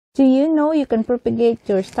Do you know you can propagate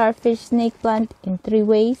your starfish snake plant in 3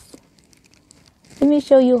 ways? Let me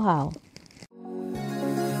show you how.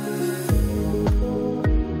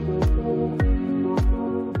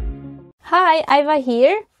 Hi, Iva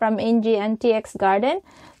here from NGNTX Garden.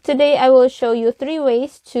 Today I will show you 3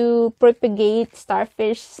 ways to propagate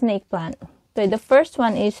starfish snake plant. Okay, the first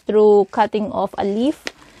one is through cutting off a leaf.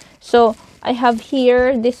 So I have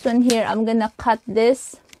here, this one here, I'm gonna cut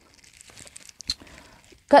this.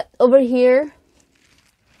 Cut over here,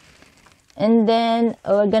 and then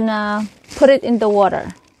we're gonna put it in the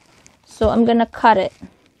water. So I'm gonna cut it.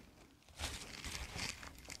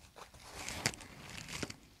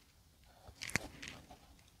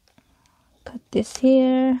 Cut this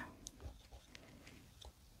here.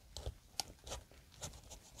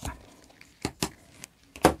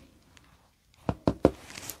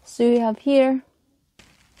 So you have here,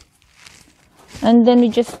 and then we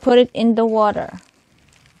just put it in the water.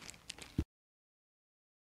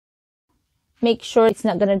 Make sure it's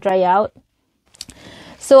not gonna dry out.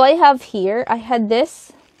 So I have here, I had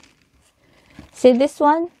this. See this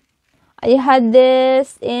one? I had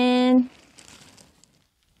this in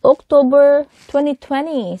October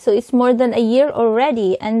 2020. So it's more than a year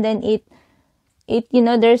already. And then it you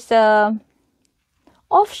know, there's a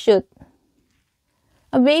offshoot.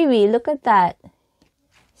 A baby, look at that.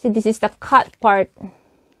 See, this is the cut part.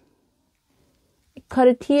 Cut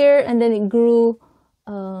it here, and then it grew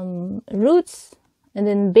roots, and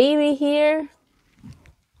then baby here.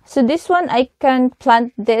 So this one, I can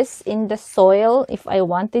plant this in the soil if I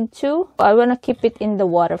wanted to. I want to keep it in the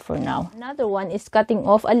water for now. Another one is cutting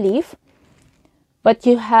off a leaf, but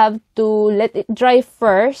you have to let it dry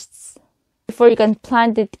first before you can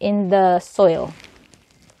plant it in the soil.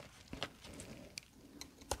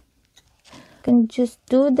 You can just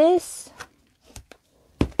do this.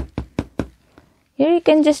 Here you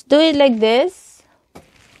can just do it like this.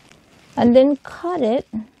 And then cut it.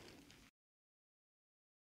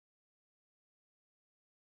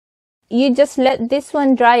 You just let this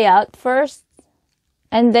one dry out first,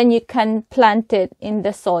 and then you can plant it in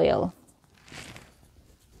the soil.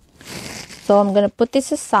 So I'm going to put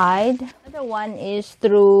this aside. Another one is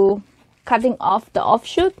through cutting off the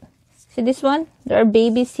offshoot. See this one? There are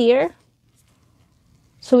babies here.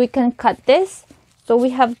 So we can cut this. So we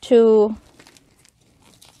have to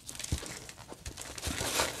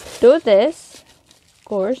do this, of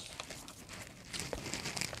course.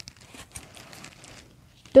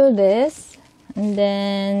 Do this, and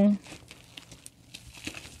then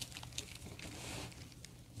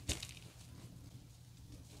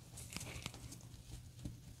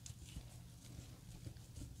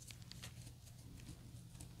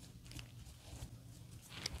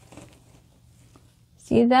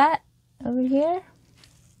see that over here?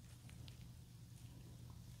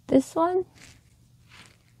 This one?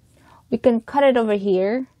 We can cut it over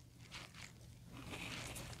here.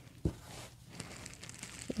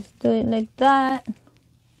 Just do it like that.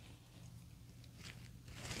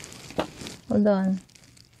 Hold on.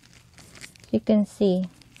 You can see.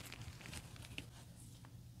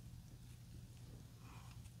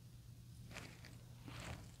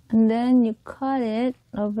 And then you cut it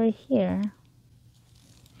over here.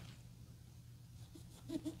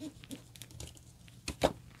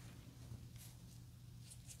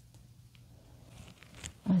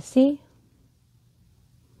 See?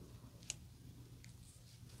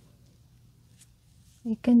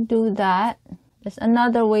 You can do that. There's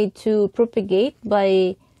another way to propagate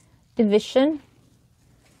by division.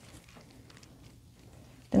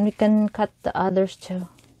 Then we can cut the others too.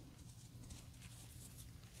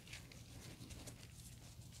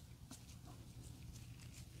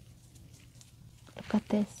 Look at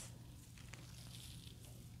this.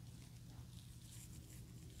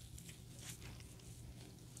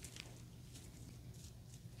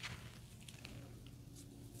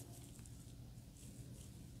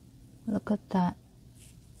 Look at that.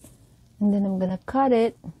 And then I'm gonna cut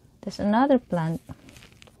it. There's another plant.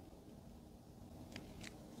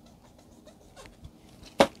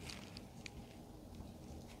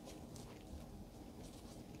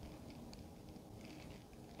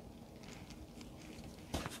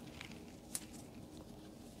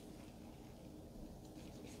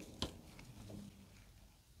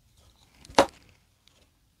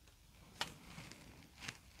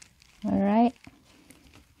 All right.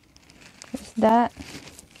 That.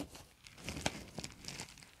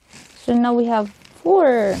 So now we have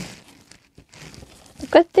 4.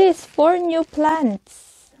 Look at this, 4 new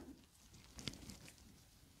plants.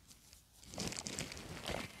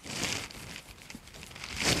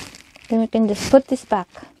 Then we can just put this back.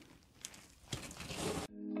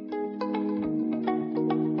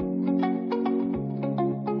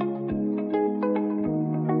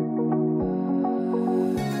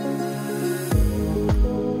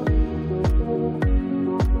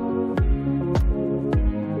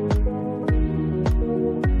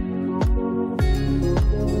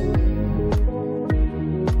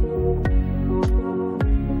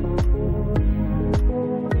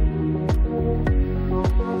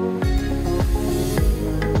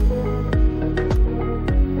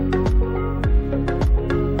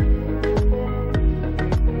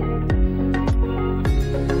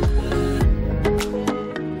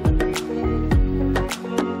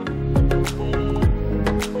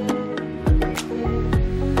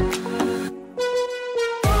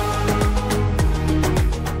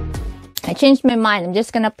 I changed my mind. I'm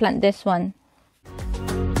just gonna plant this one.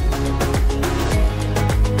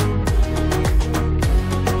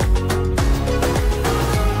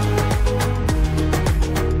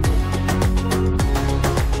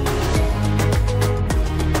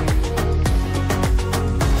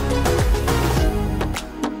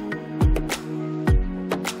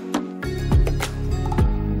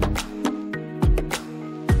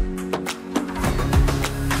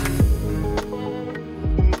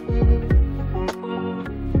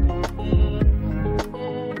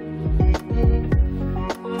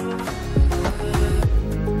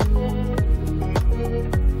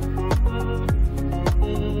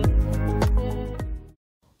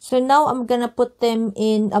 So now I'm gonna put them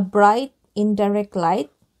in a bright indirect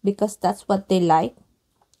light because that's what they like.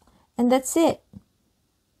 And that's it.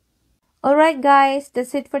 Alright guys,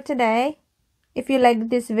 that's it for today. If you liked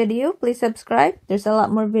this video, please subscribe. There's a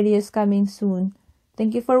lot more videos coming soon.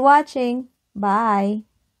 Thank you for watching. Bye.